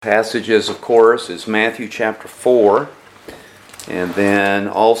Passages, of course, is Matthew chapter 4, and then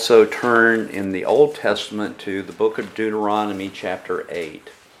also turn in the Old Testament to the book of Deuteronomy chapter 8.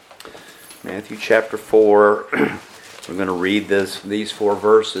 Matthew chapter 4, we're going to read these 4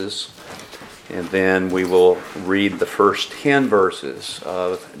 verses, and then we will read the first 10 verses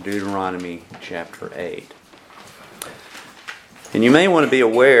of Deuteronomy chapter 8. And you may want to be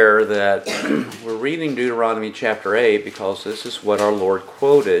aware that we're reading Deuteronomy chapter 8 because this is what our Lord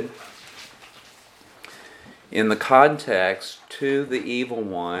quoted in the context to the evil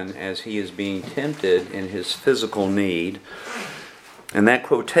one as he is being tempted in his physical need. And that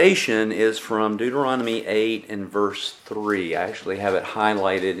quotation is from Deuteronomy 8 and verse 3. I actually have it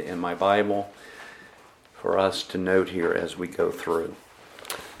highlighted in my Bible for us to note here as we go through.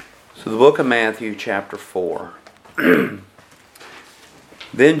 So the book of Matthew chapter 4.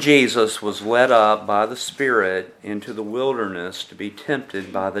 Then Jesus was led up by the Spirit into the wilderness to be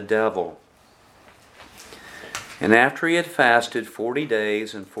tempted by the devil. And after he had fasted 40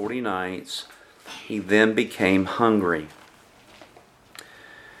 days and 40 nights, he then became hungry.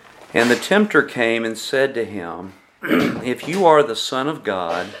 And the tempter came and said to him, If you are the Son of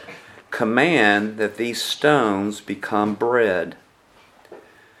God, command that these stones become bread.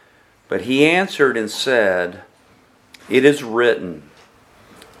 But he answered and said, It is written,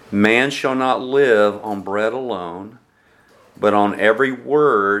 Man shall not live on bread alone, but on every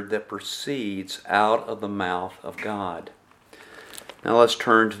word that proceeds out of the mouth of God. Now let's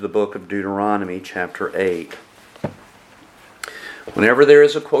turn to the book of Deuteronomy chapter 8. Whenever there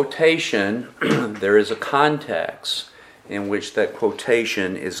is a quotation, there is a context in which that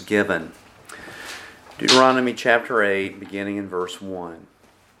quotation is given. Deuteronomy chapter 8, beginning in verse 1.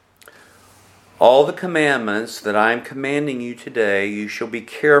 All the commandments that I am commanding you today, you shall be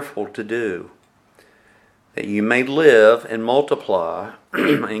careful to do, that you may live and multiply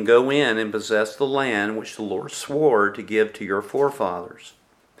and go in and possess the land which the Lord swore to give to your forefathers.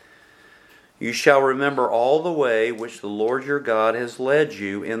 You shall remember all the way which the Lord your God has led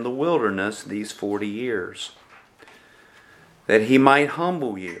you in the wilderness these 40 years, that he might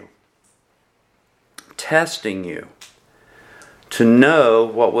humble you, testing you, to know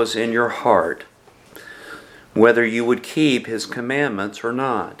what was in your heart, whether you would keep his commandments or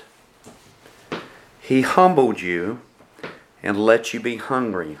not. He humbled you and let you be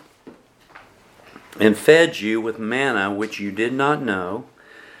hungry, and fed you with manna which you did not know,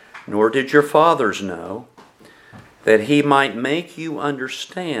 nor did your fathers know, that he might make you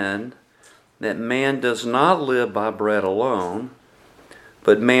understand that man does not live by bread alone,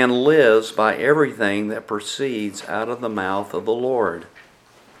 but man lives by everything that proceeds out of the mouth of the Lord.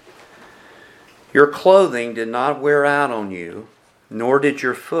 Your clothing did not wear out on you, nor did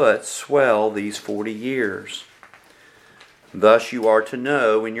your foot swell these 40 years. Thus you are to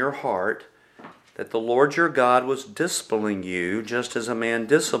know in your heart that the Lord your God was disciplining you just as a man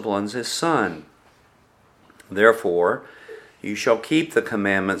disciplines his son. Therefore, you shall keep the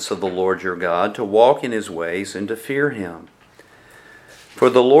commandments of the Lord your God to walk in his ways and to fear him. For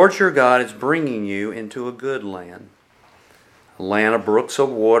the Lord your God is bringing you into a good land, a land of brooks of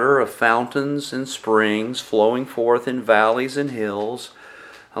water, of fountains and springs flowing forth in valleys and hills,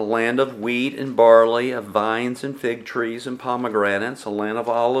 a land of wheat and barley, of vines and fig trees and pomegranates, a land of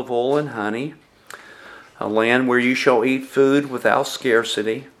olive oil and honey, a land where you shall eat food without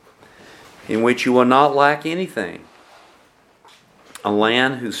scarcity, in which you will not lack anything, a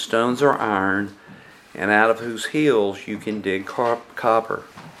land whose stones are iron, and out of whose hills you can dig copper.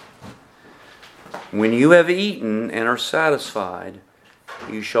 When you have eaten and are satisfied,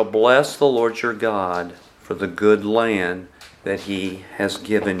 you shall bless the Lord your God for the good land that he has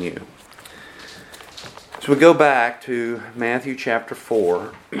given you. So we go back to Matthew chapter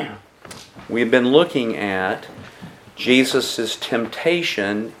 4. We've been looking at Jesus'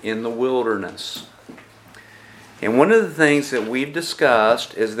 temptation in the wilderness. And one of the things that we've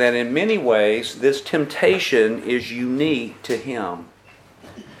discussed is that in many ways this temptation is unique to him.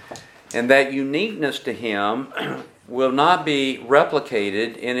 And that uniqueness to him will not be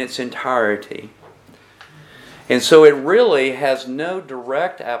replicated in its entirety. And so it really has no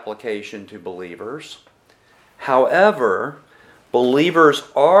direct application to believers. However, believers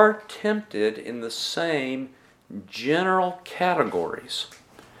are tempted in the same general categories.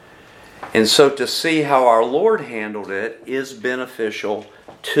 And so to see how our Lord handled it is beneficial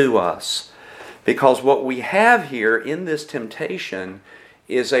to us. Because what we have here in this temptation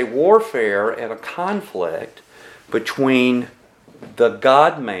is a warfare and a conflict between the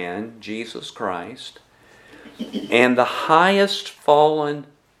God-man, Jesus Christ, and the highest fallen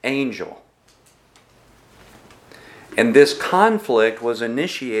angel. And this conflict was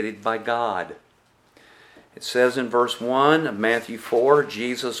initiated by God. It says in verse 1 of Matthew 4,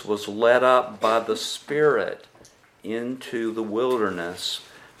 Jesus was led up by the Spirit into the wilderness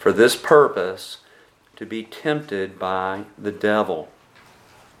for this purpose, to be tempted by the devil.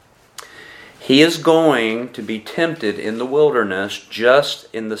 He is going to be tempted in the wilderness just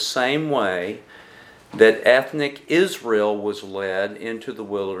in the same way that ethnic Israel was led into the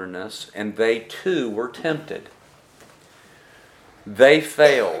wilderness, and they too were tempted. They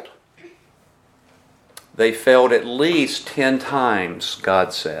failed. They failed at least 10 times,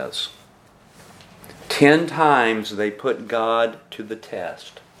 God says. 10 times they put God to the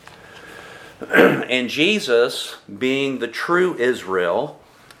test. And Jesus, being the true Israel,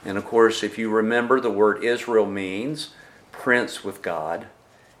 and of course if you remember the word Israel means prince with God,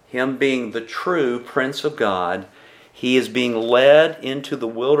 him being the true Prince of God, he is being led into the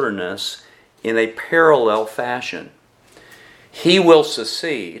wilderness in a parallel fashion. He will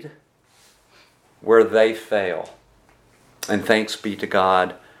succeed where they fail. And thanks be to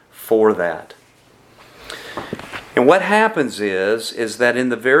God for that. And what happens is that in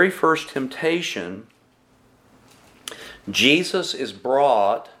the very first temptation, Jesus is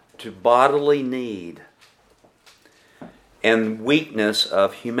brought to bodily need and weakness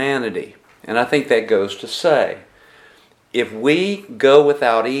of humanity. And I think that goes to say, if we go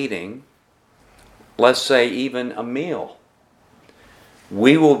without eating, let's say even a meal,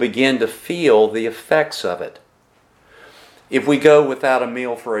 we will begin to feel the effects of it. If we go without a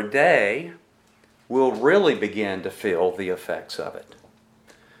meal for a day, we'll really begin to feel the effects of it.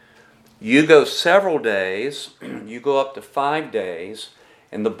 You go several days, you go up to 5 days,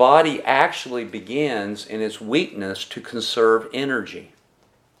 and the body actually begins in its weakness to conserve energy.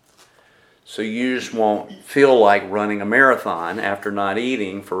 So you just won't feel like running a marathon after not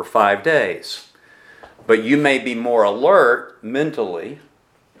eating for 5 days. But you may be more alert mentally,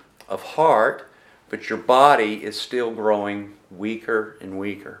 of heart, but your body is still growing weaker and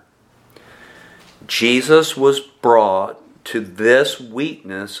weaker. Jesus was brought to this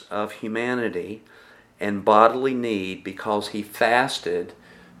weakness of humanity and bodily need because he fasted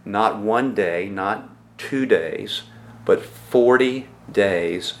not 1 day, not 2 days, but 40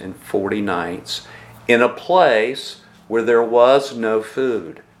 days and 40 nights in a place where there was no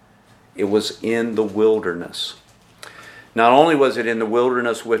food. It was in the wilderness. Not only was it in the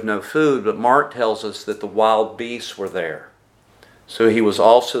wilderness with no food, but Mark tells us that the wild beasts were there. So he was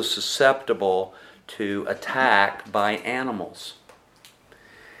also susceptible to attack by animals.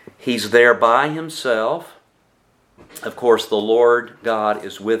 He's there by himself. Of course, the Lord God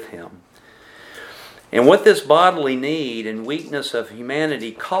is with him. And what this bodily need and weakness of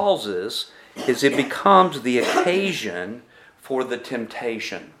humanity causes is it becomes the occasion for the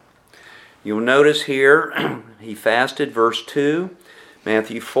temptation. You'll notice here, he fasted, verse 2,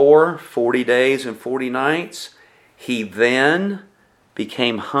 Matthew 4, 40 days and 40 nights. He then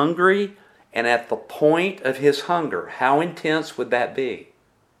became hungry, and at the point of his hunger, how intense would that be?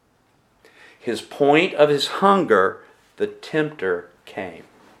 His point of his hunger, the tempter came.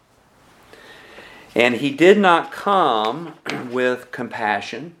 And he did not come with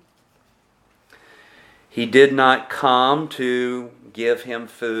compassion. He did not come to give him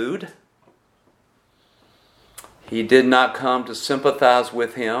food. He did not come to sympathize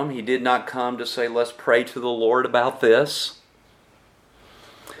with him. He did not come to say, let's pray to the Lord about this.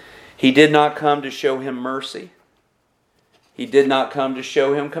 He did not come to show him mercy. He did not come to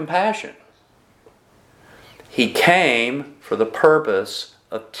show him compassion. He came for the purpose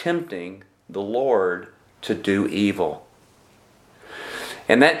of tempting the Lord to do evil.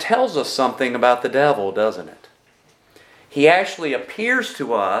 And that tells us something about the devil, doesn't it? He actually appears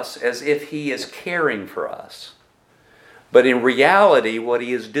to us as if he is caring for us. But in reality, what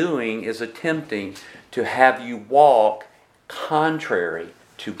he is doing is attempting to have you walk contrary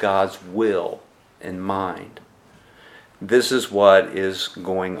to God's will and mind. This is what is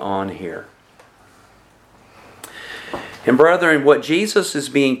going on here. And brethren, what Jesus is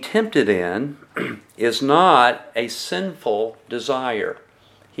being tempted in is not a sinful desire.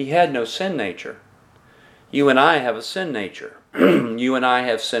 He had no sin nature. You and I have a sin nature. You and I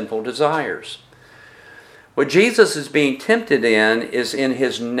have sinful desires. What Jesus is being tempted in is in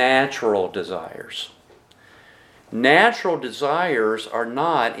his natural desires. Natural desires are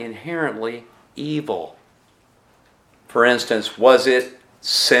not inherently evil. For instance, was it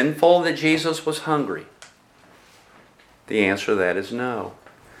sinful that Jesus was hungry? The answer to that is no.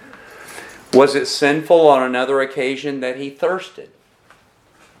 Was it sinful on another occasion that he thirsted?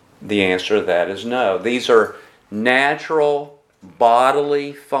 The answer to that is no. These are natural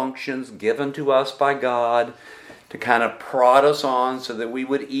bodily functions given to us by God to kind of prod us on so that we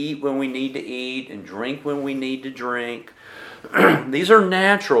would eat when we need to eat and drink when we need to drink. These are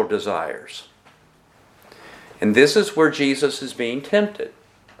natural desires. And this is where Jesus is being tempted.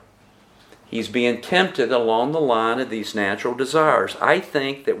 He's being tempted along the line of these natural desires. I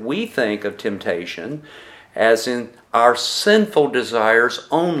think that we think of temptation as in our sinful desires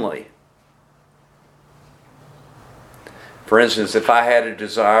only. For instance, if I had a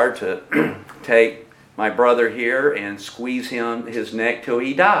desire to take my brother here and squeeze his neck till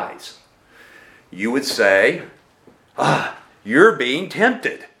he dies, you would say, you're being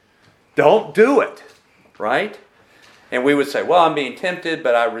tempted. Don't do it. Right? And we would say, well, I'm being tempted,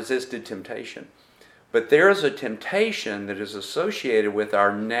 but I resisted temptation. But there is a temptation that is associated with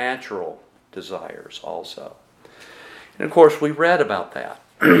our natural desires also. And of course, we read about that.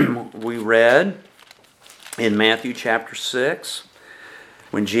 We read in Matthew chapter 6,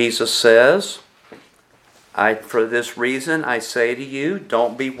 when Jesus says, for this reason I say to you,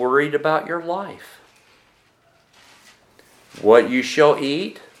 don't be worried about your life. What you shall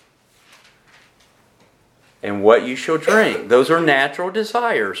eat and what you shall drink. Those are natural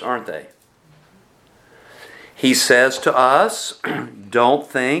desires, aren't they? He says to us, don't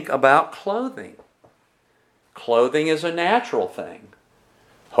think about clothing. Clothing is a natural thing.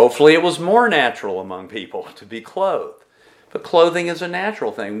 Hopefully it was more natural among people to be clothed. But clothing is a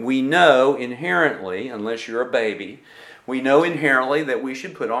natural thing. We know inherently, unless you're a baby, we know inherently that we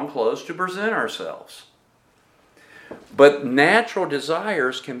should put on clothes to present ourselves. But natural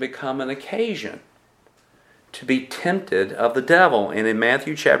desires can become an occasion to be tempted of the devil. And in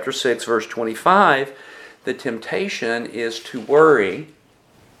Matthew chapter 6, verse 25, the temptation is to worry.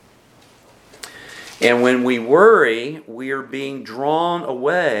 And when we worry, we are being drawn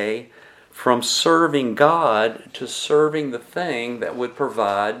away from serving God to serving the thing that would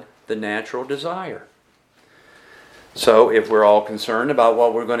provide the natural desire. So if we're all concerned about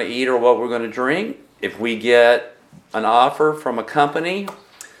what we're going to eat or what we're going to drink, if we get an offer from a company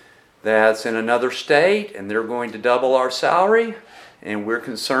that's in another state and they're going to double our salary, and we're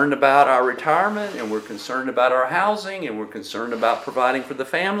concerned about our retirement, and we're concerned about our housing, and we're concerned about providing for the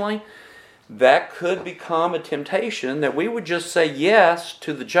family, that could become a temptation that we would just say yes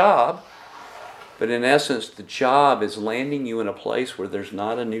to the job, but in essence the job is landing you in a place where there's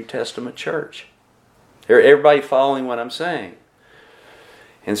not a New Testament church. Everybody following what I'm saying?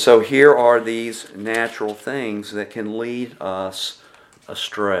 And so here are these natural things that can lead us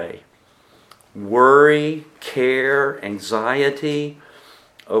astray. Worry, care, anxiety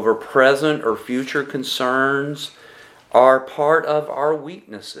over present or future concerns are part of our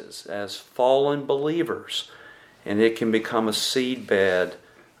weaknesses as fallen believers, and it can become a seedbed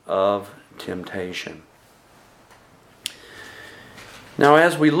of temptation. Now,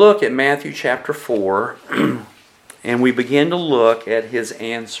 as we look at Matthew chapter 4, and we begin to look at his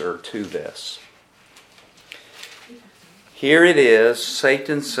answer to this. Here it is,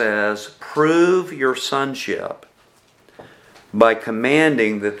 Satan says, prove your sonship by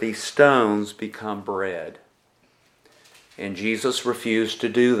commanding that these stones become bread. And Jesus refused to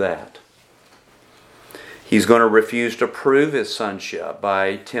do that. He's going to refuse to prove his sonship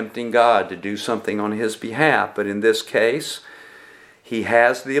by tempting God to do something on his behalf. But in this case, he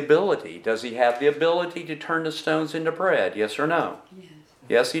has the ability. Does he have the ability to turn the stones into bread? Yes or no? Yes.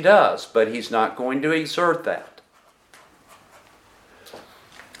 Yes, he does. But he's not going to exert that.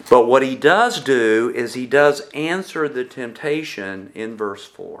 But what he does do is he does answer the temptation in verse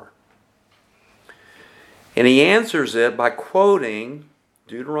 4. And he answers it by quoting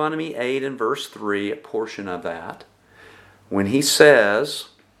Deuteronomy 8 and verse 3, a portion of that, when he says,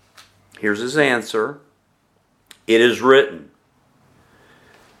 here's his answer, it is written,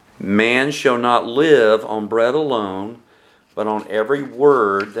 man shall not live on bread alone, but on every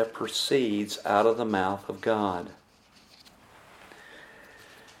word that proceeds out of the mouth of God.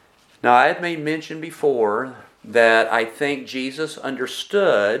 Now, I have made mention before that I think Jesus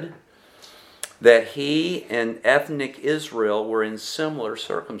understood that he and ethnic Israel were in similar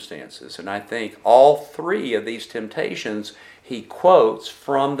circumstances. And I think all three of these temptations he quotes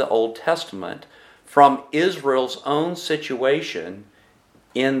from the Old Testament, from Israel's own situation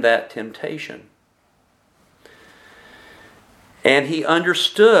in that temptation. And he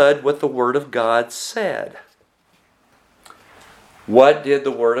understood what the Word of God said. What did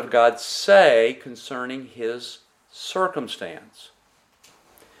the Word of God say concerning his circumstance?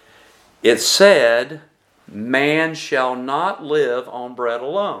 It said, man shall not live on bread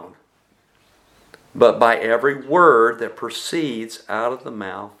alone, but by every word that proceeds out of the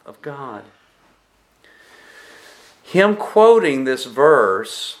mouth of God. Him quoting this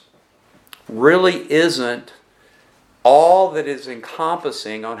verse really isn't all that is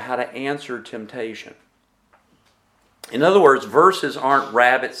encompassing on how to answer temptation. In other words, verses aren't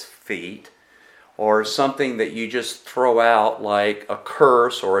rabbit's feet or something that you just throw out like a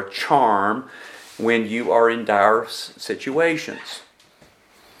curse or a charm when you are in dire situations.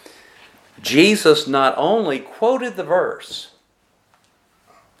 Jesus not only quoted the verse,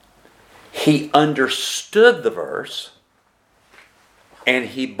 he understood the verse and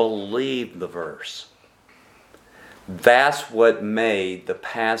he believed the verse. That's what made the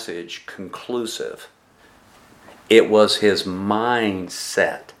passage conclusive. It was his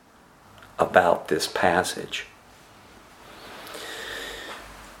mindset about this passage.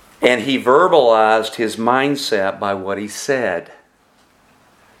 And he verbalized his mindset by what he said.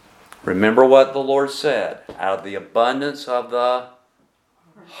 Remember what the Lord said. Out of the abundance of the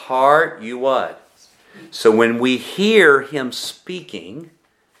heart, you what? So when we hear him speaking,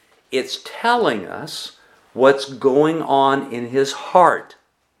 it's telling us what's going on in his heart.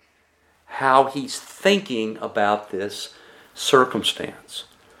 How he's thinking about this circumstance.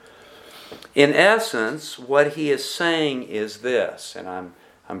 In essence, what he is saying is this, and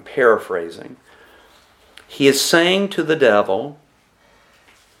I'm paraphrasing. He is saying to the devil,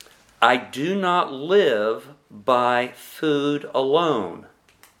 I do not live by food alone.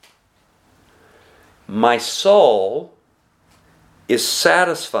 My soul is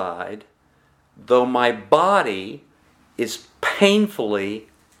satisfied, though my body is painfully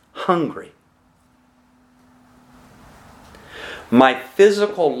hungry. My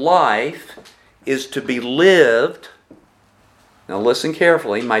physical life is to be lived. Now listen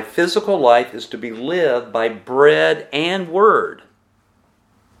carefully. My physical life is to be lived by bread and word.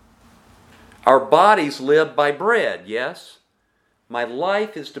 Our bodies live by bread, yes? My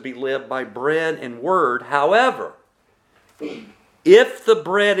life is to be lived by bread and word. However, if the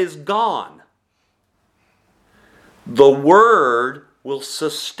bread is gone, the word will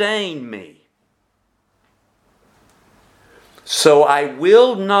sustain me. So I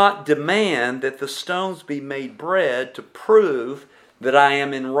will not demand that the stones be made bread to prove that I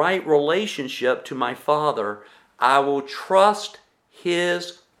am in right relationship to my Father. I will trust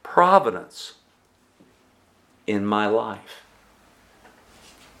his providence in my life.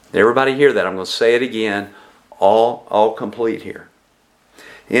 Everybody hear that? I'm going to say it again, all complete here.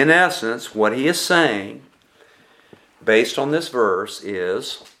 In essence, what he is saying, based on this verse,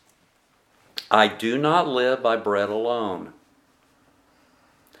 is, I do not live by bread alone.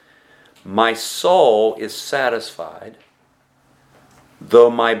 My soul is satisfied, though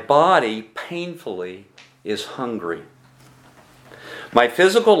my body painfully is hungry. My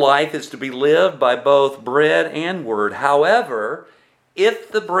physical life is to be lived by both bread and word. However,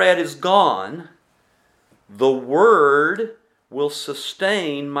 if the bread is gone, the word will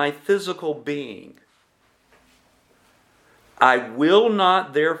sustain my physical being. I will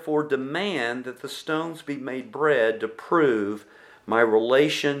not therefore demand that the stones be made bread to prove my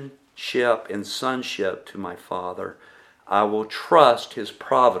relationship and sonship to my Father. I will trust his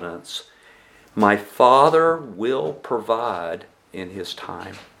providence. My Father will provide in his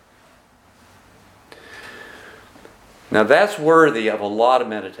time. Now that's worthy of a lot of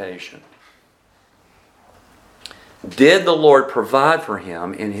meditation. Did the Lord provide for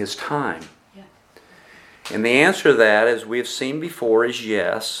him in his time? Yeah. And the answer to that, as we have seen before, is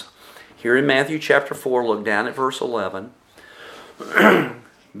yes. Here in Matthew chapter 4, look down at verse 11.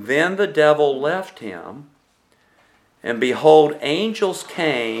 Then the devil left him, and behold, angels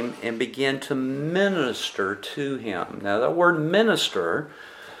came and began to minister to him. Now, that word minister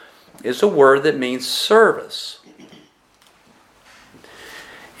is a word that means service.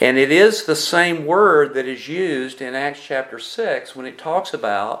 And it is the same word that is used in Acts chapter 6 when it talks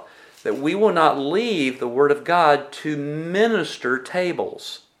about that we will not leave the Word of God to minister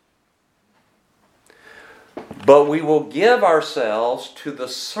tables, but we will give ourselves to the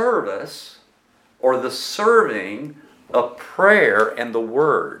service or the serving of prayer and the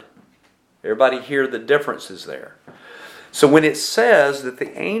Word. Everybody hear the differences there? So when it says that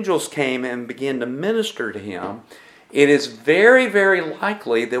the angels came and began to minister to him, it is very, very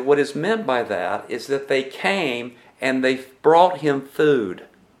likely that what is meant by that is that they came and they brought him food.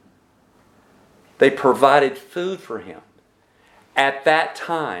 They provided food for him at that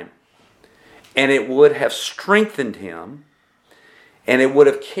time. And it would have strengthened him, and it would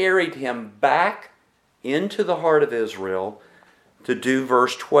have carried him back into the heart of Israel to do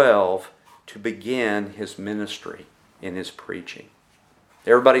verse 12, to begin his ministry in his preaching.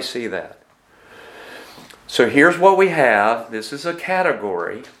 Everybody see that? So here's what we have. This is a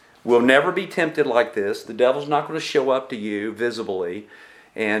category. We'll never be tempted like this. The devil's not going to show up to you visibly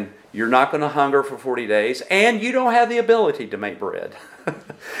and you're not going to hunger for 40 days, and you don't have the ability to make bread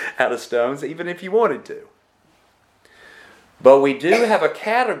out of stones, even if you wanted to. But we do have a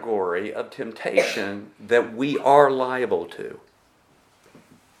category of temptation that we are liable to.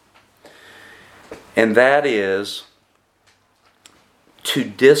 And that is to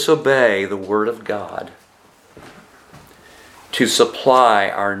disobey the Word of God, to supply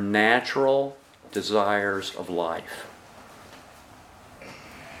our natural desires of life.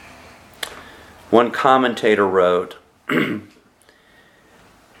 One commentator wrote,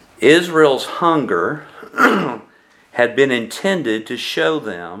 Israel's hunger had been intended to show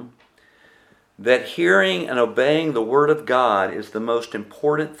them that hearing and obeying the Word of God is the most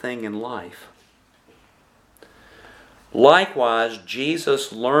important thing in life. Likewise,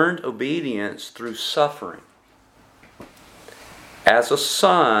 Jesus learned obedience through suffering. As a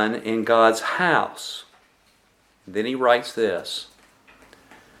son in God's house. Then he writes this,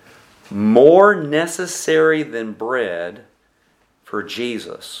 more necessary than bread for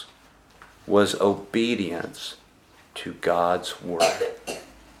Jesus was obedience to God's Word.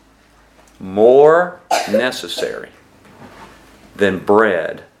 More necessary than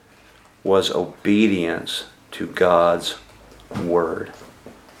bread was obedience to God's Word.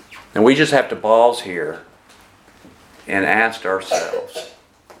 And we just have to pause here and ask ourselves,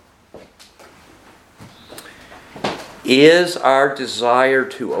 is our desire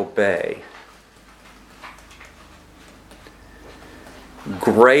to obey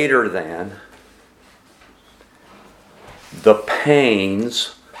greater than the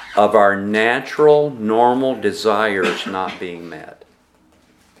pains of our natural, normal desires not being met?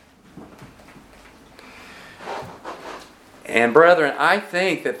 And brethren, I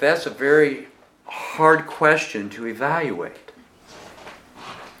think that that's a very hard question to evaluate.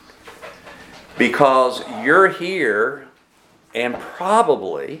 Because you're here and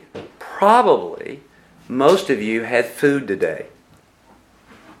probably, most of you had food today.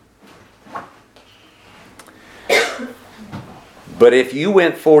 But if you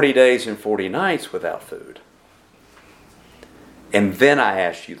went 40 days and 40 nights without food, and then I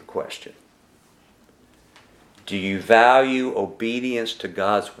asked you the question, do you value obedience to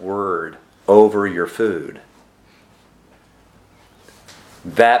God's Word over your food?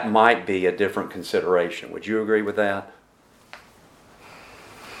 That might be a different consideration. Would you agree with that?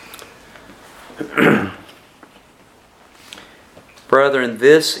 Brethren,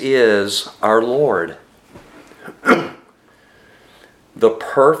 this is our Lord. The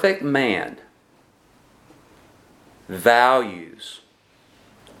perfect man values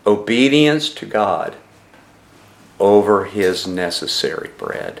obedience to God over his necessary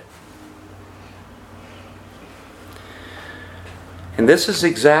bread. And this is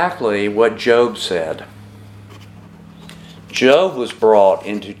exactly what Job said. Job was brought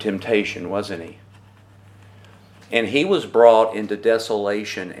into temptation, wasn't he? And he was brought into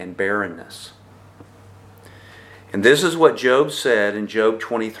desolation and barrenness. And this is what Job said in Job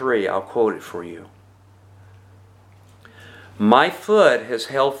 23. I'll quote it for you. My foot has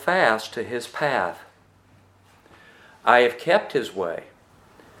held fast to his path. I have kept his way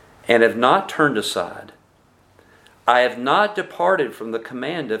and have not turned aside. I have not departed from the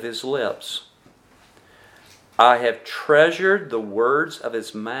command of his lips. I have treasured the words of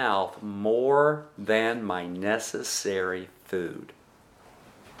his mouth more than my necessary food.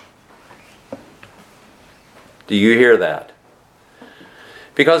 Do you hear that?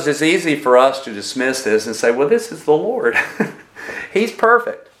 Because it's easy for us to dismiss this and say, well, this is the Lord. He's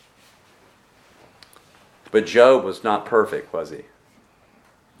perfect. But Job was not perfect, was he?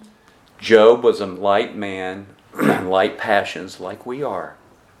 Job was a light man, light passions like we are.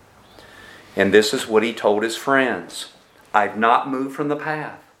 And this is what he told his friends. I've not moved from the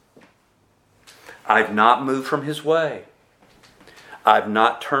path. I've not moved from his way. I've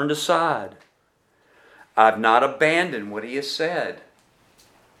not turned aside. I've not abandoned what he has said.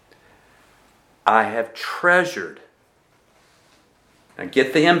 I have treasured. Now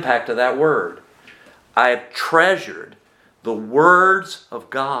get the impact of that word. I have treasured the words of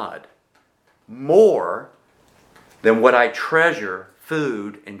God more than what I treasure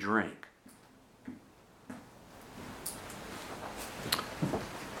food and drink.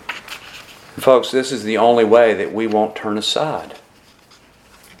 Folks, this is the only way that we won't turn aside.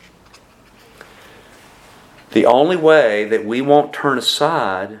 The only way that we won't turn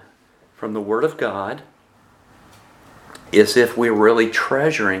aside from the Word of God is if we're really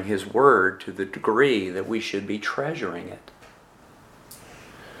treasuring His Word to the degree that we should be treasuring it.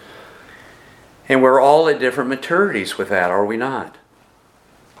 And we're all at different maturities with that, are we not?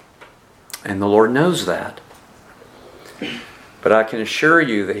 And the Lord knows that. But I can assure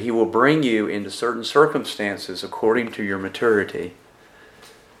you that He will bring you into certain circumstances according to your maturity,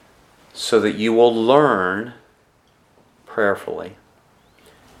 so that you will learn prayerfully.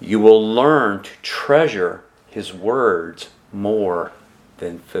 You will learn to treasure His words more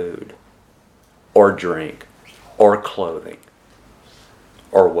than food or drink or clothing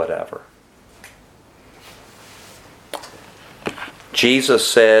or whatever. Jesus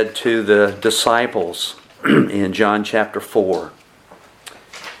said to the disciples in John chapter 4,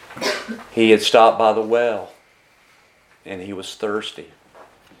 He had stopped by the well and He was thirsty.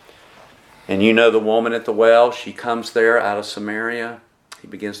 And you know the woman at the well, she comes there out of Samaria. He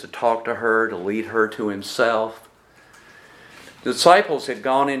begins to talk to her, to lead her to Himself. The disciples had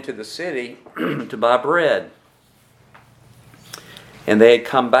gone into the city to buy bread. And they had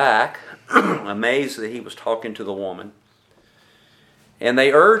come back, amazed that He was talking to the woman. And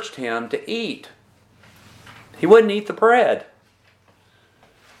they urged Him to eat. He wouldn't eat the bread.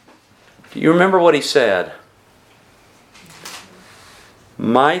 Do you remember what He said?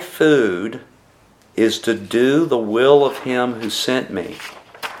 My food is to do the will of Him who sent me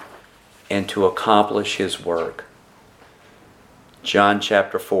and to accomplish His work. John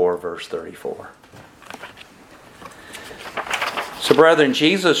chapter 4, verse 34. So, brethren,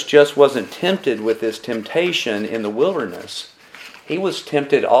 Jesus just wasn't tempted with this temptation in the wilderness. He was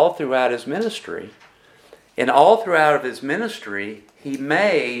tempted all throughout His ministry. And all throughout His ministry, He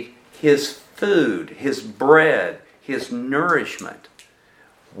made His food, His bread, His nourishment,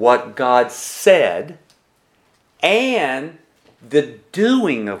 what God said, and the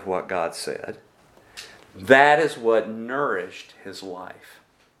doing of what God said. That is what nourished His life.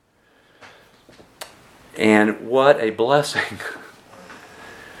 And what a blessing.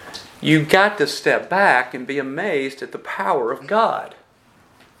 You've got to step back and be amazed at the power of God.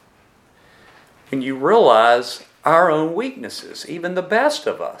 And you realize our own weaknesses, even the best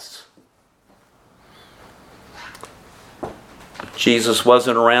of us. Jesus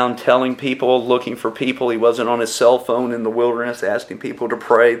wasn't around telling people, looking for people. He wasn't on His cell phone in the wilderness asking people to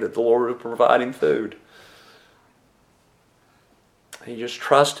pray that the Lord would provide Him food. He just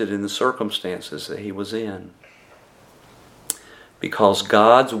trusted in the circumstances that He was in. Because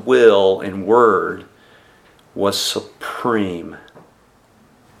God's will and word was supreme.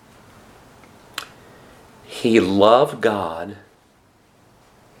 He loved God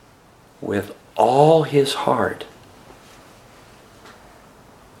with all his heart,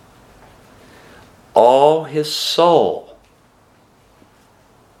 all his soul,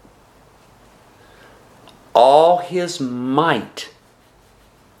 all his might,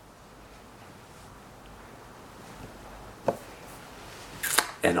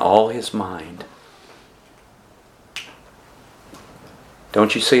 and all his mind.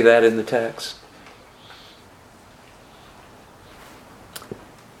 Don't you see that in the text?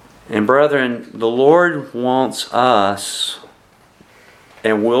 And brethren, the Lord wants us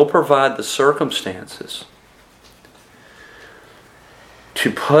and will provide the circumstances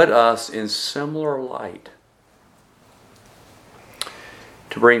to put us in similar light,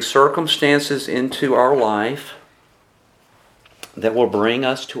 to bring circumstances into our life that will bring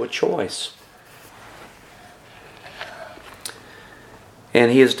us to a choice.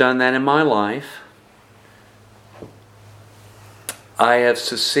 And He has done that in my life. I have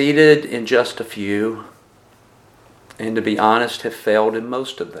succeeded in just a few, and to be honest, have failed in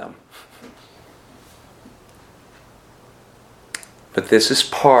most of them. But this is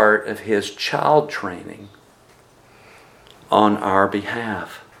part of His child training on our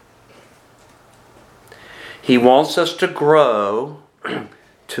behalf. He wants us to grow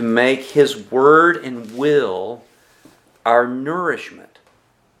to make His word and will our nourishment.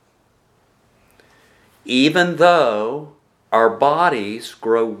 Even though our bodies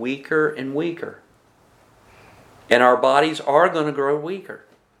grow weaker and weaker. And our bodies are going to grow weaker.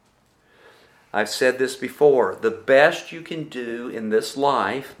 I've said this before. The best you can do in this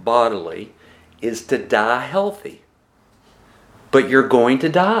life, bodily, is to die healthy. But you're going to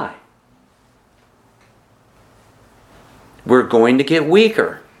die. We're going to get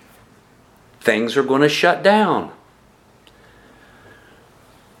weaker. Things are going to shut down.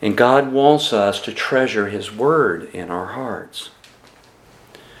 And God wants us to treasure His Word in our hearts.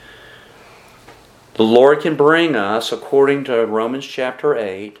 The Lord can bring us, according to Romans chapter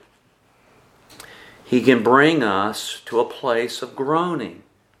 8, He can bring us to a place of groaning.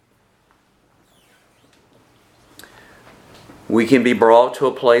 We can be brought to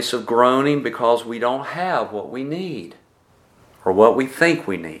a place of groaning because we don't have what we need or what we think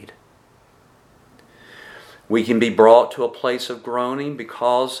we need. We can be brought to a place of groaning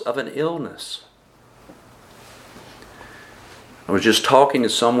because of an illness. I was just talking to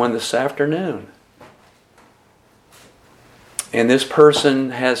someone this afternoon. And this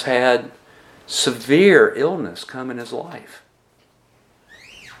person has had severe illness come in his life.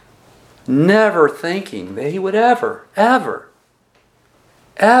 Never thinking that he would ever have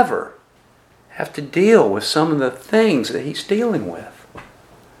to deal with some of the things that he's dealing with.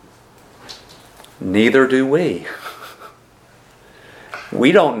 Neither do we.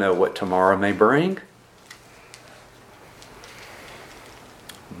 We don't know what tomorrow may bring.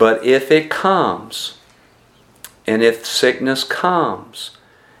 But if it comes, and if sickness comes,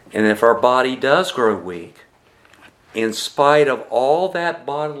 and if our body does grow weak, in spite of all that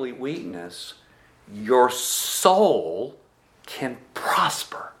bodily weakness, your soul can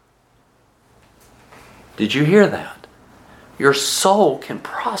prosper. Did you hear that? Your soul can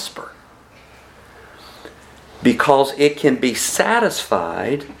prosper. Because it can be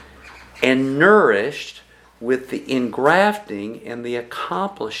satisfied and nourished with the engrafting and the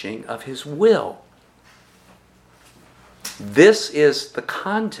accomplishing of His will. This is the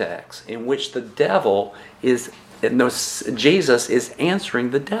context in which the devil is, Jesus is answering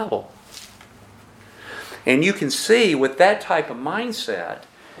the devil. And you can see with that type of mindset,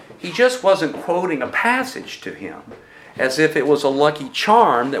 he just wasn't quoting a passage to him as if it was a lucky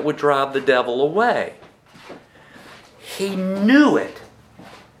charm that would drive the devil away. He knew it.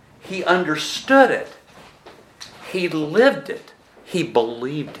 He understood it. He lived it. He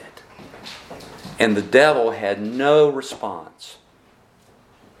believed it. And the devil had no response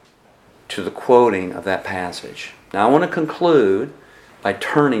to the quoting of that passage. Now I want to conclude by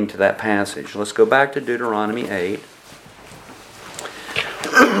turning to that passage. Let's go back to Deuteronomy 8.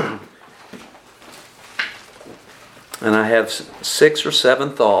 And I have 6 or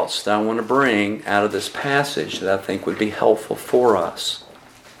 7 thoughts that I want to bring out of this passage that I think would be helpful for us.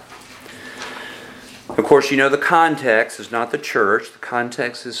 Of course, you know the context is not the church. The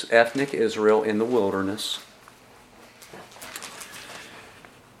context is ethnic Israel in the wilderness.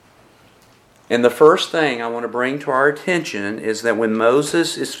 And the first thing I want to bring to our attention is that when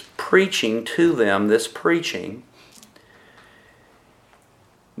Moses is preaching to them this preaching,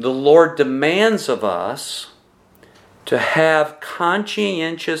 the Lord demands of us to have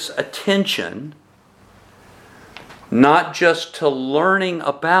conscientious attention, not just to learning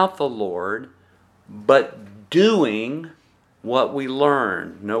about the Lord, but doing what we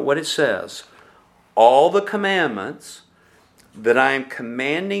learn. Note what it says. All the commandments that I am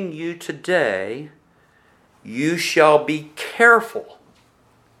commanding you today, you shall be careful.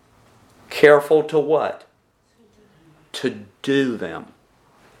 Careful to what? To do them.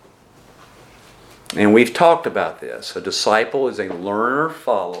 And we've talked about this. A disciple is a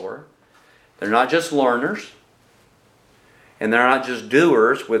learner-follower. They're not just learners, and they're not just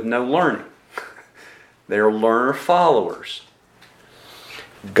doers with no learning. They're learner-followers.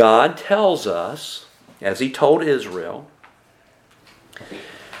 God tells us, as He told Israel,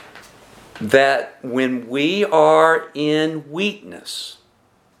 that when we are in weakness,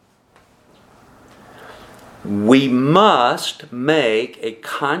 we must make a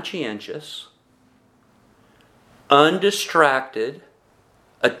conscientious, undistracted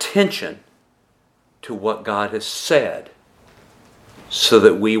attention to what God has said, so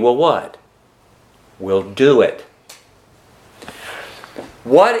that we will what? We'll do it.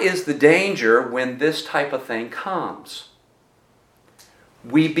 What is the danger when this type of thing comes?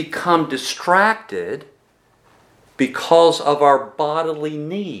 We become distracted because of our bodily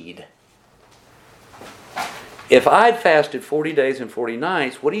need. If I'd fasted 40 days and 40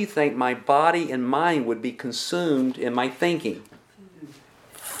 nights, what do you think my body and mind would be consumed in my thinking?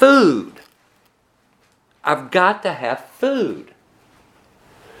 Food. I've got to have food.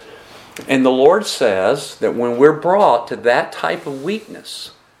 And the Lord says that when we're brought to that type of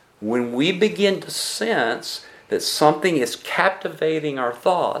weakness, when we begin to sense that something is captivating our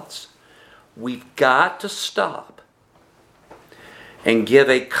thoughts, we've got to stop and give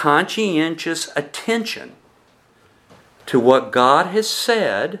a conscientious attention to what God has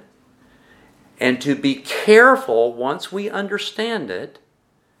said, and to be careful, once we understand it,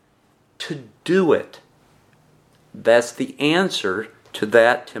 to do it. That's the answer to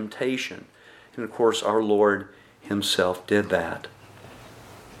that temptation. And of course, our Lord Himself did that.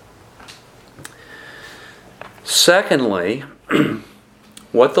 Secondly,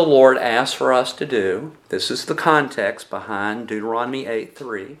 what the Lord asks for us to do, this is the context behind Deuteronomy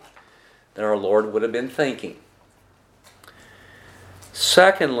 8:3, that our Lord would have been thinking.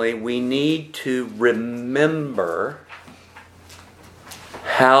 Secondly, we need to remember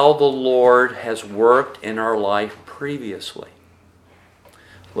how the Lord has worked in our life previously.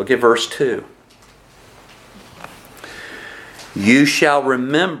 Look at verse 2. You shall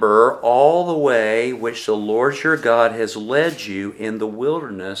remember all the way which the Lord your God has led you in the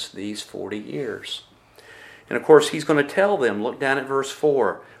wilderness these 40 years. And of course, he's going to tell them, look down at verse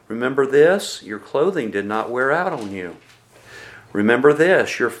 4. Remember this, your clothing did not wear out on you. Remember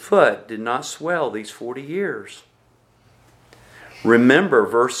this, your foot did not swell these 40 years. Remember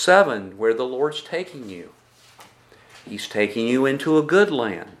verse 7, where the Lord's taking you. He's taking you into a good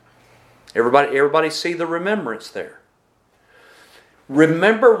land. Everybody see the remembrance there.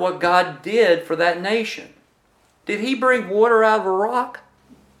 Remember what God did for that nation. Did He bring water out of a rock?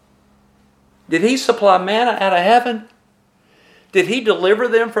 Did He supply manna out of heaven? Did He deliver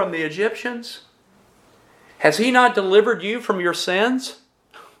them from the Egyptians? Has He not delivered you from your sins?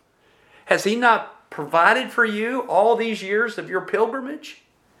 Has He not provided for you all these years of your pilgrimage?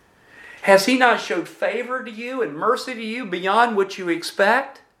 Has He not showed favor to you and mercy to you beyond what you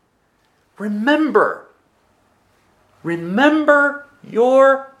expect? Remember. Remember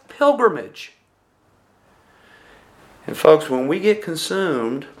your pilgrimage. And folks, when we get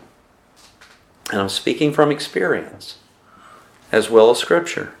consumed, and I'm speaking from experience as well as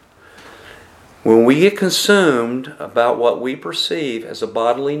Scripture, when we get consumed about what we perceive as a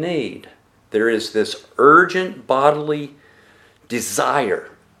bodily need, there is this urgent bodily desire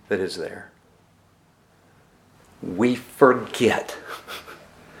that is there. We forget.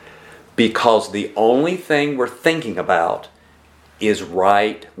 Because the only thing we're thinking about is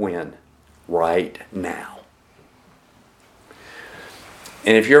right when? Right now.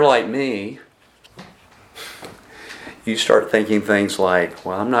 And if you're like me, you start thinking things like,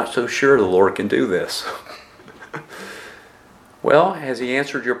 well, I'm not so sure the Lord can do this. Well, has He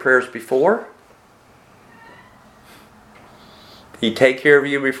answered your prayers before? He take care of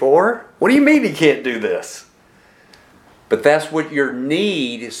you before? What do you mean He can't do this? But that's what your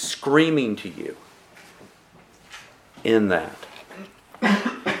need is screaming to you in that.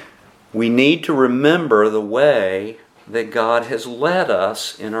 We need to remember the way that God has led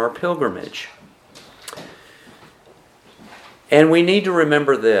us in our pilgrimage. And we need to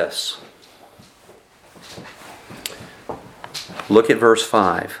remember this. Look at verse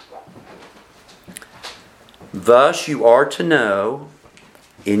 5. Thus you are to know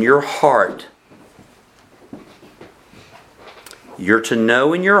in your heart. You're to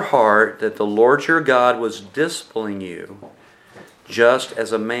know in your heart that the Lord your God was disciplining you just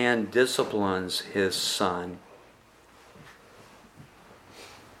as a man disciplines his son.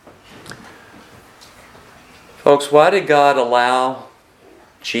 Folks, why did God allow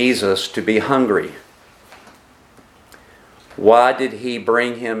Jesus to be hungry? Why did He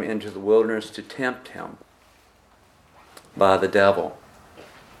bring Him into the wilderness to tempt Him by the devil?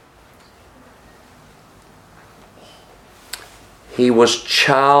 He was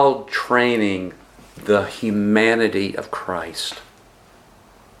child training the humanity of Christ.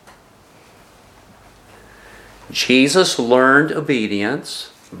 Jesus learned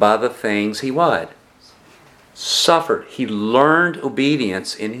obedience by the things He what? Suffered. He learned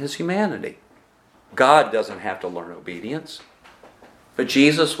obedience in His humanity. God doesn't have to learn obedience. But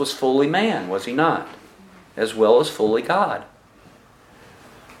Jesus was fully man, was He not? As well as fully God.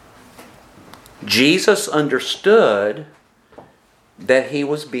 Jesus understood that He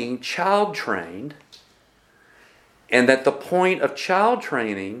was being child trained, and that the point of child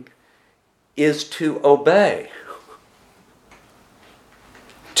training is to obey.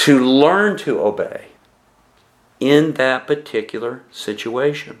 To learn to obey in that particular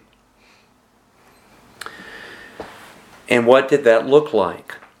situation. And what did that look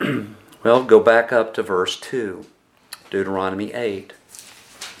like? Well, go back up to verse 2, Deuteronomy 8.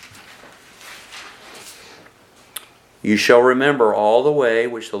 You shall remember all the way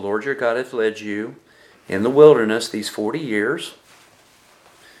which the Lord your God hath led you in the wilderness these 40 years.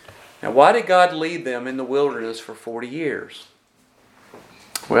 Now, why did God lead them in the wilderness for 40 years?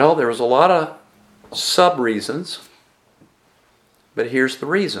 Well, there was a lot of sub-reasons, but here's the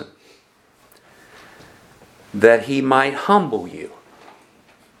reason. That He might humble you.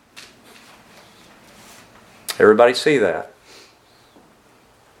 Everybody see that?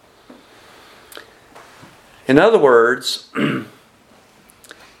 In other words,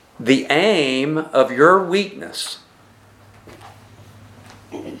 the aim of your weakness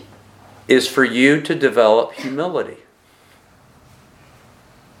is for you to develop humility.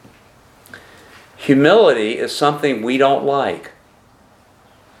 Humility is something we don't like.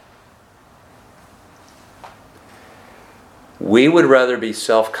 We would rather be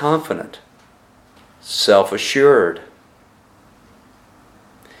self-confident, self-assured.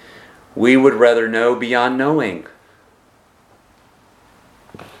 We would rather know beyond knowing.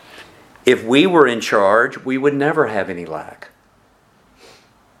 If we were in charge, we would never have any lack.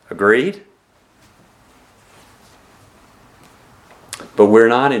 Agreed? But we're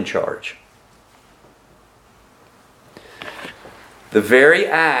not in charge. The very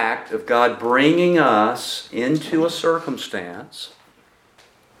act of God bringing us into a circumstance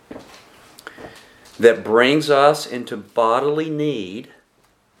that brings us into bodily need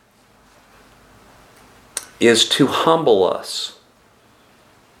is to humble us.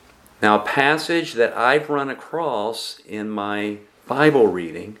 Now, a passage that I've run across in my Bible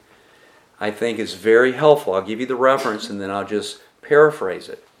reading, I think is very helpful. I'll give you the reference and then I'll just paraphrase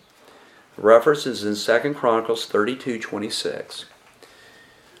it. The reference is in 2 Chronicles 32:26.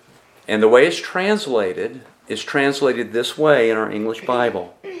 And the way it's translated is translated this way in our English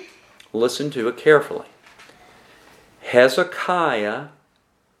Bible. Listen to it carefully. Hezekiah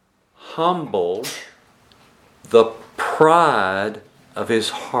humbled the pride of his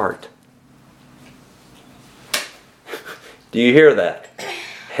heart. Do you hear that?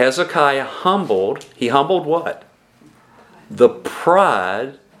 Hezekiah humbled, he humbled what? The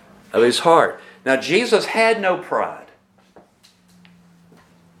pride of his heart. Now, Jesus had no pride.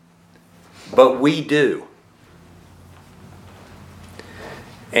 But we do.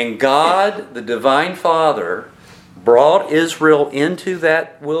 And God, the Divine Father, brought Israel into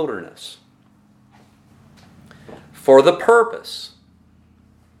that wilderness for the purpose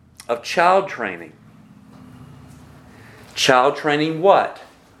of child training. Child training what?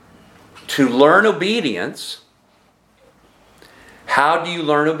 To learn obedience. How do you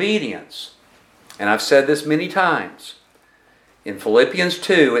learn obedience? And I've said this many times. In Philippians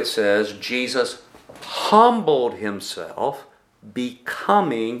 2 it says, Jesus humbled himself,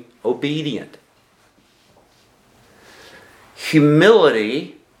 becoming obedient.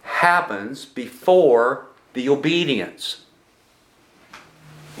 Humility happens before the obedience.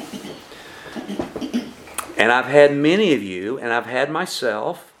 And I've had many of you, and I've had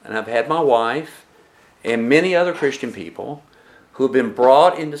myself, and I've had my wife, and many other Christian people who have been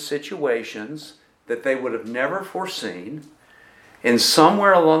brought into situations that they would have never foreseen, and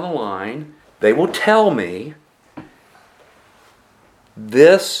somewhere along the line, they will tell me,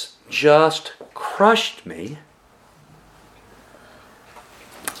 this just crushed me.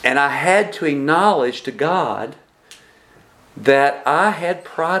 And I had to acknowledge to God that I had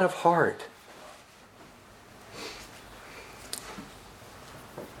pride of heart.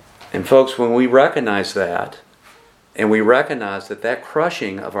 And folks, when we recognize that, and we recognize that that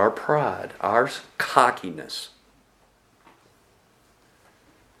crushing of our pride, our cockiness,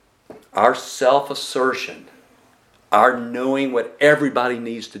 our self-assertion, our knowing what everybody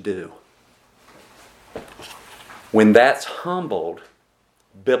needs to do, when that's humbled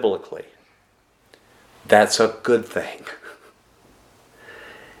biblically, that's a good thing.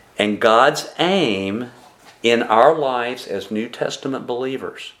 And God's aim in our lives as New Testament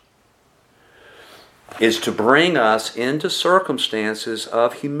believers is to bring us into circumstances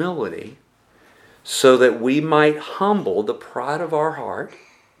of humility so that we might humble the pride of our heart,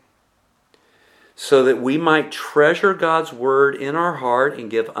 so that we might treasure God's Word in our heart and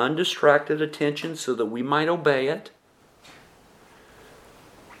give undistracted attention so that we might obey it.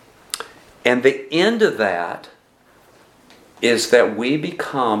 And the end of that is that we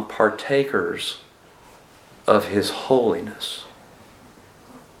become partakers of His holiness.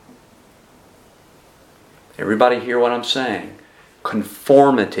 Everybody hear what I'm saying?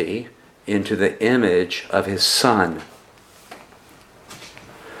 Conformity into the image of His Son.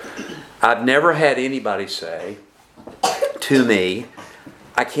 I've never had anybody say to me,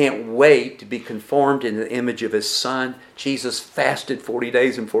 I can't wait to be conformed in the image of His Son. Jesus fasted 40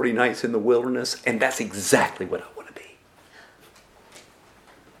 days and 40 nights in the wilderness, and that's exactly what I want to be.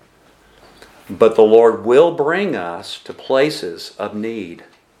 But the Lord will bring us to places of need.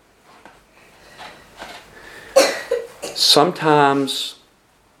 Sometimes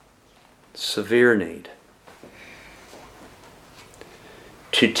severe need.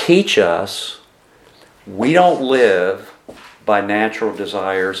 To teach us we don't live by natural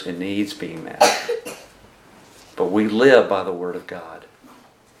desires and needs being met, but we live by the Word of God.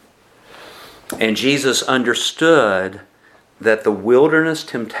 And Jesus understood that the wilderness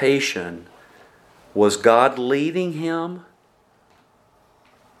temptation was God leading Him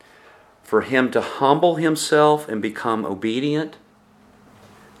for Him to humble Himself and become obedient.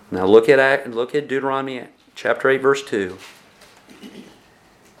 Now look at Deuteronomy chapter 8 verse 2.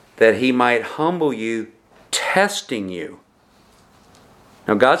 That He might humble you, testing you.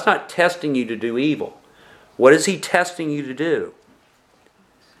 Now God's not testing you to do evil. What is He testing you to do?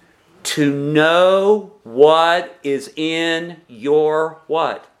 To know what is in your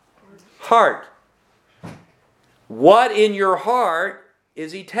what? Heart. What in your heart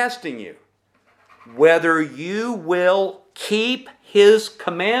is He testing you? Whether you will keep His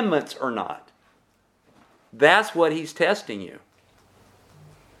commandments or not. That's what He's testing you.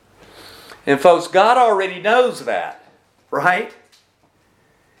 And folks, God already knows that, right?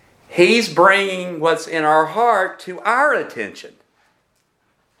 He's bringing what's in our heart to our attention.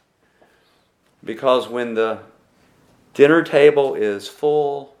 Because when the dinner table is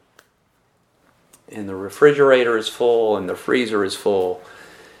full, and the refrigerator is full, and the freezer is full,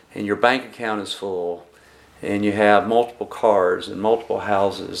 and your bank account is full, and you have multiple cars and multiple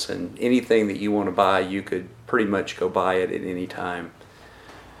houses, and anything that you want to buy, you could pretty much go buy it at any time.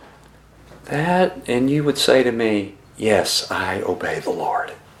 And you would say to me, yes, I obey the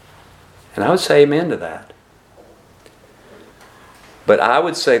Lord. And I would say amen to that. But I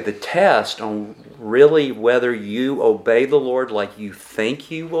would say the test on really whether you obey the Lord like you think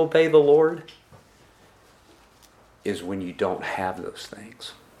you obey the Lord is when you don't have those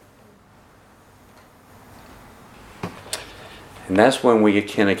things. And that's when we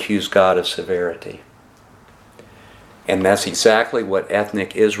can accuse God of severity. And that's exactly what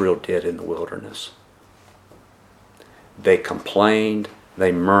ethnic Israel did in the wilderness. They complained,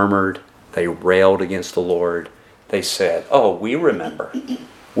 they murmured, they railed against the Lord. They said, oh, we remember.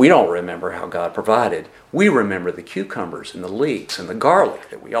 We don't remember how God provided. We remember the cucumbers and the leeks and the garlic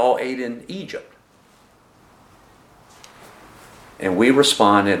that we all ate in Egypt. And we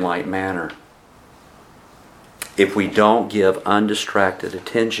respond in like manner if we don't give undistracted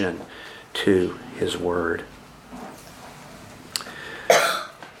attention to His Word.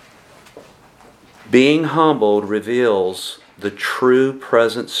 Being humbled reveals the true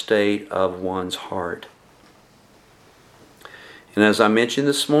present state of one's heart. And as I mentioned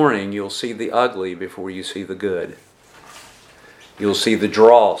this morning, you'll see the ugly before you see the good. You'll see the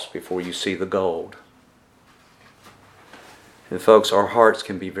dross before you see the gold. And folks, our hearts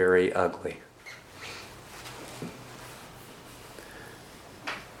can be very ugly.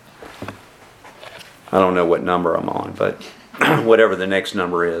 I don't know what number I'm on, but whatever the next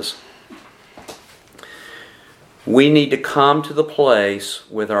number is. We need to come to the place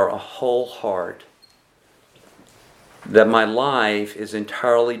with our whole heart that my life is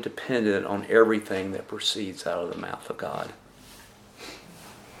entirely dependent on everything that proceeds out of the mouth of God.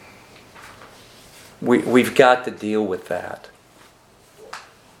 We've got to deal with that.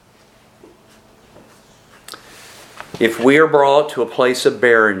 If we are brought to a place of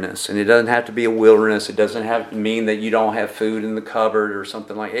barrenness, and it doesn't have to be a wilderness, it doesn't have to mean that you don't have food in the cupboard or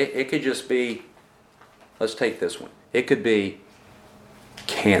something like it. It could just be, let's take this one. It could be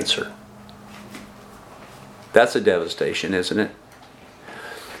cancer. That's a devastation, isn't it?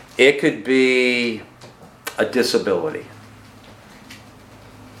 It could be a disability.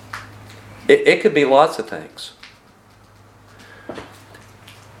 It could be lots of things.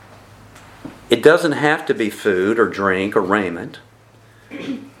 It doesn't have to be food or drink or raiment.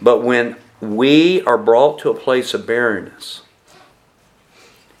 But when we are brought to a place of barrenness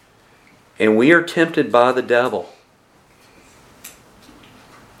and we are tempted by the devil,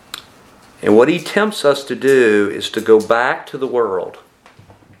 and what he tempts us to do is to go back to the world,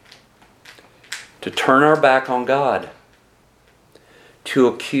 to turn our back on God, to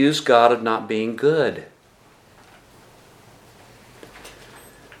accuse God of not being good.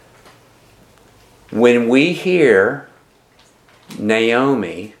 When we hear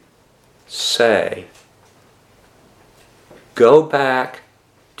Naomi say, go back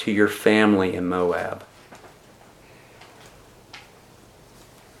to your family in Moab,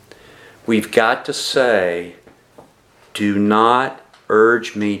 we've got to say, do not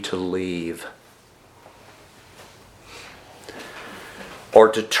urge me to leave or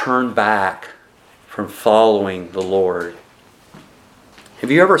to turn back from following the Lord. Have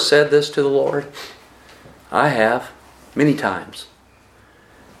you ever said this to the Lord? I have, many times.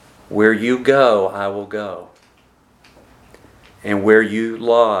 Where you go, I will go. And where you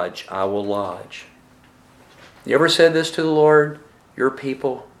lodge, I will lodge. You ever said this to the Lord? Your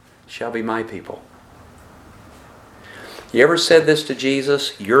people shall be my people. You ever said this to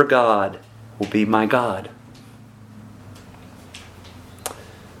Jesus? Your God will be my God.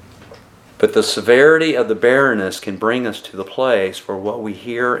 But the severity of the barrenness can bring us to the place where what we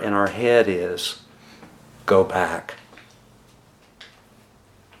hear in our head is, go back.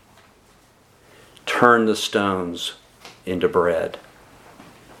 Turn the stones into bread.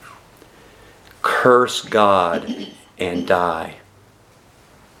 Curse God and die.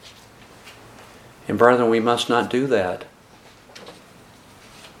 And brethren, we must not do that.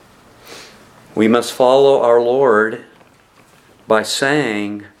 We must follow our Lord by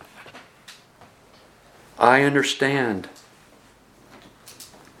saying, I understand.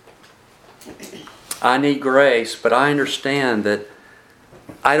 I need grace, but I understand that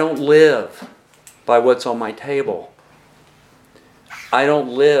I don't live by what's on my table. I don't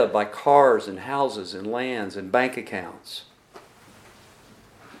live by cars and houses and lands and bank accounts.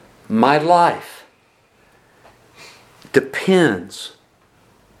 My life depends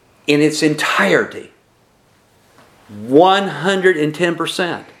in its entirety,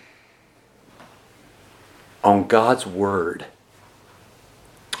 110%, on God's Word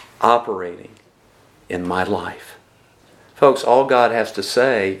operating in my life. Folks, all God has to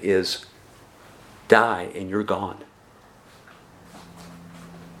say is, die and you're gone.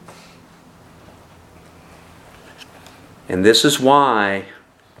 And this is why,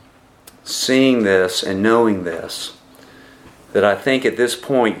 seeing this and knowing this, that I think at this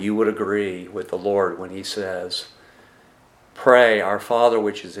point you would agree with the Lord when He says, pray, our Father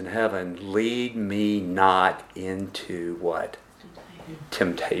which is in heaven, lead me not into what?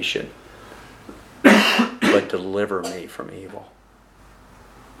 Temptation. But deliver me from evil.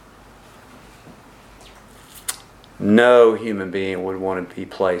 No human being would want to be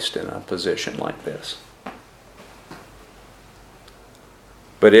placed in a position like this.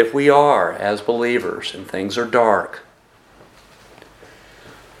 But if we are, as believers, and things are dark,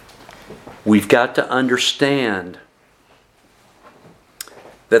 we've got to understand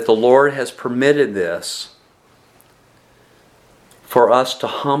that the Lord has permitted this for us to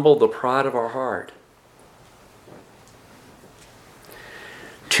humble the pride of our heart,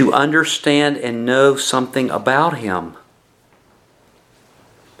 to understand and know something about Him.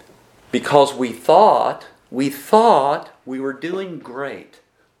 Because we thought we were doing great.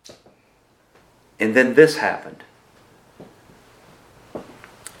 And then this happened.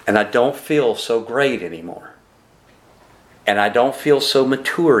 And I don't feel so great anymore. And I don't feel so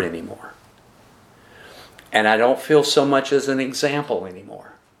mature anymore. And I don't feel so much as an example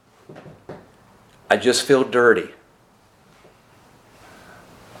anymore. I just feel dirty.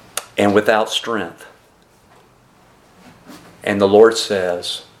 And without strength. And the Lord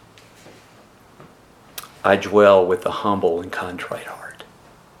says, I dwell with the humble and contrite heart.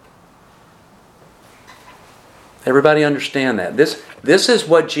 Everybody understand that? This is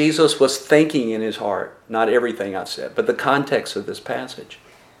what Jesus was thinking in His heart. Not everything I said, but the context of this passage.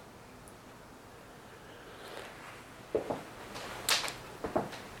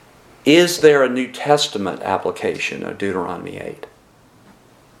 Is there a New Testament application of Deuteronomy 8?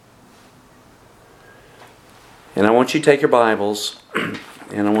 And I want you to take your Bibles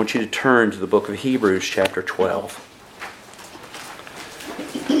and I want you to turn to the book of Hebrews chapter 12.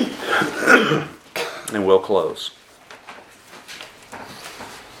 And we'll close.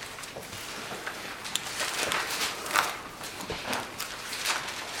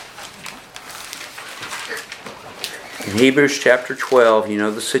 In Hebrews chapter 12, you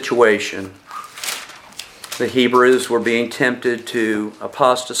know the situation. The Hebrews were being tempted to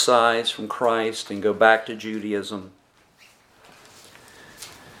apostatize from Christ and go back to Judaism.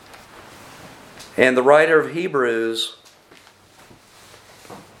 And the writer of Hebrews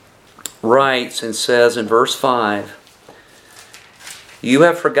writes and says in verse 5, you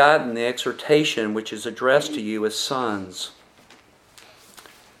have forgotten the exhortation which is addressed to you as sons.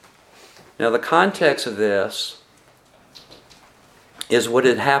 Now the context of this is what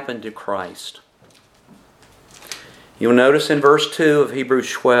had happened to Christ. You'll notice in verse 2 of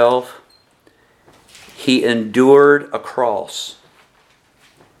Hebrews 12, He endured a cross.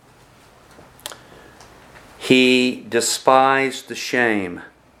 He despised the shame.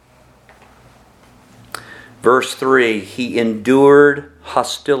 Verse 3, He endured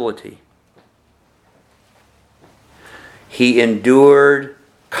hostility. He endured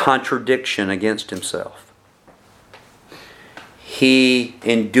contradiction against Himself. He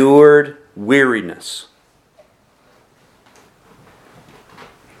endured weariness.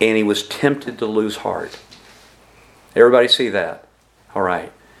 And He was tempted to lose heart. Everybody see that? All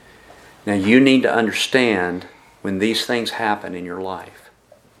right. Now you need to understand when these things happen in your life.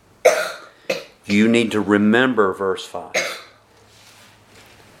 You need to remember verse 5.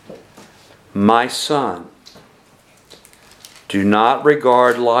 My son, do not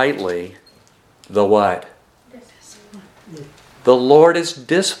regard lightly the what? The Lord is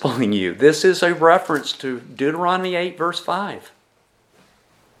disciplining you. This is a reference to Deuteronomy 8 verse 5.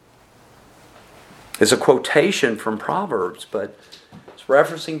 It's a quotation from Proverbs, but it's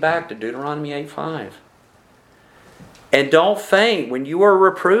referencing back to Deuteronomy 8 5. And don't faint when you are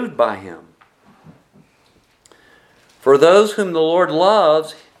reproved by Him. For those whom the Lord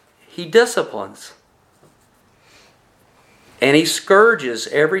loves, He disciplines. And He scourges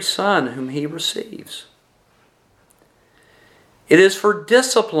every son whom He receives. It is for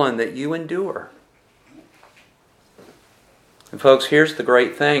discipline that you endure. And folks, here's the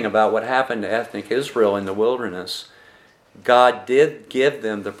great thing about what happened to ethnic Israel in the wilderness. God did give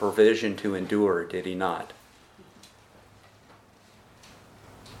them the provision to endure, did He not?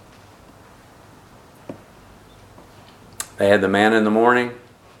 They had the manna in the morning.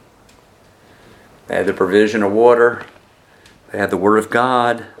 They had the provision of water. They had the Word of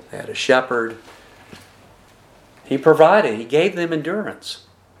God. They had a shepherd. He provided. He gave them endurance.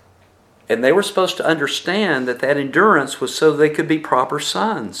 And they were supposed to understand that that endurance was so they could be proper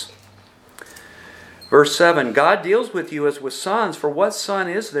sons. Verse 7, God deals with you as with sons, for what son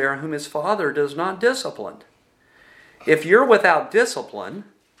is there whom his father does not discipline? If you're without discipline,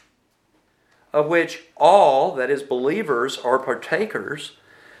 of which all, that is believers, are partakers,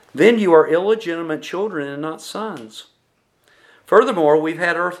 then you are illegitimate children and not sons. Furthermore, we've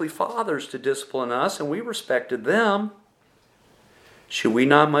had earthly fathers to discipline us, and we respected them. Should we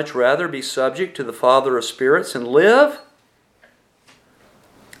not much rather be subject to the Father of spirits and live?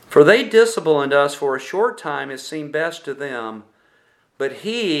 For they disciplined us for a short time as seemed best to them, but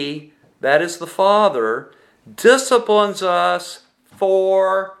He, that is the Father, disciplines us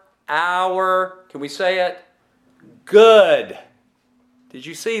for our, can we say it? Good. Did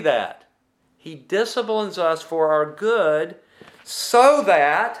you see that? He disciplines us for our good so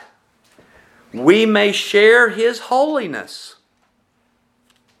that we may share His holiness.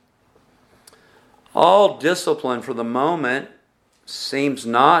 All discipline for the moment seems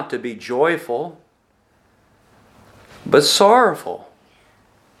not to be joyful, but sorrowful.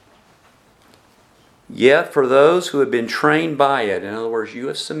 Yet for those who have been trained by it, in other words, you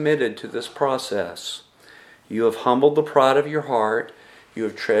have submitted to this process, you have humbled the pride of your heart, you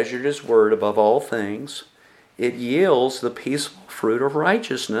have treasured His word above all things, it yields the peaceful fruit of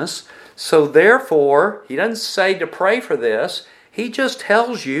righteousness. So therefore, He doesn't say to pray for this, He just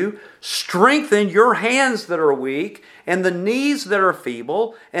tells you, strengthen your hands that are weak and the knees that are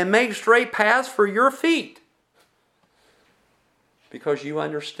feeble and make straight paths for your feet. Because you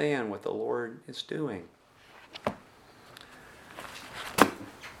understand what the Lord is doing.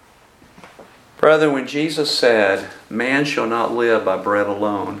 Brethren, when Jesus said, man shall not live by bread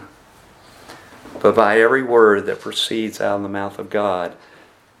alone, but by every word that proceeds out of the mouth of God,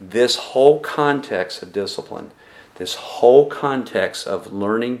 this whole context of discipline, this whole context of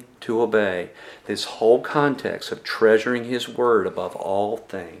learning to obey, this whole context of treasuring His word above all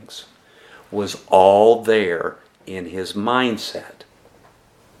things, was all there in His mindset.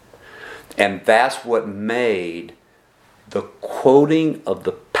 And that's what made the quoting of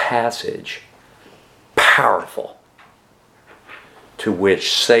the passage powerful, to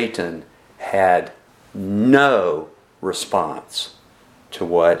which Satan had no response to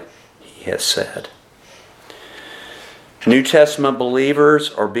what he has said. New Testament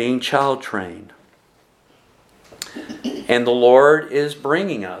believers are being child trained. And the Lord is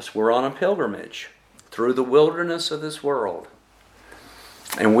bringing us. We're on a pilgrimage through the wilderness of this world.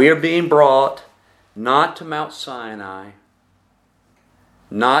 And we are being brought not to Mount Sinai,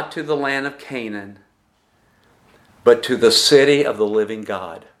 not to the land of Canaan, but to the city of the living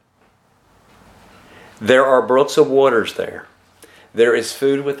God. There are brooks of waters there. There is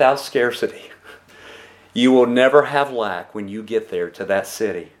food without scarcity. You will never have lack when you get there to that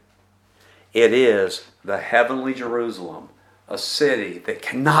city. It is the heavenly Jerusalem, a city that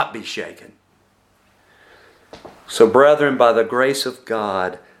cannot be shaken. So, brethren, by the grace of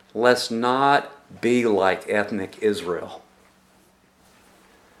God, let's not be like ethnic Israel.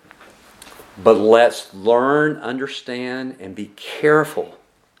 But let's learn, understand, and be careful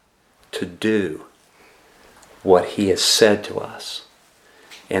to do what He has said to us.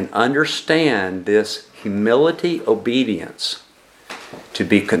 And understand this humility, obedience, to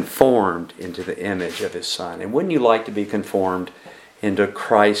be conformed into the image of His Son. And wouldn't you like to be conformed into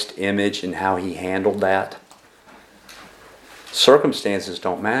Christ's image and how He handled that? Circumstances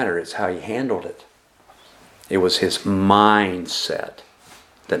don't matter. It's how He handled it. It was His mindset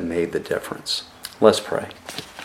that made the difference. Let's pray.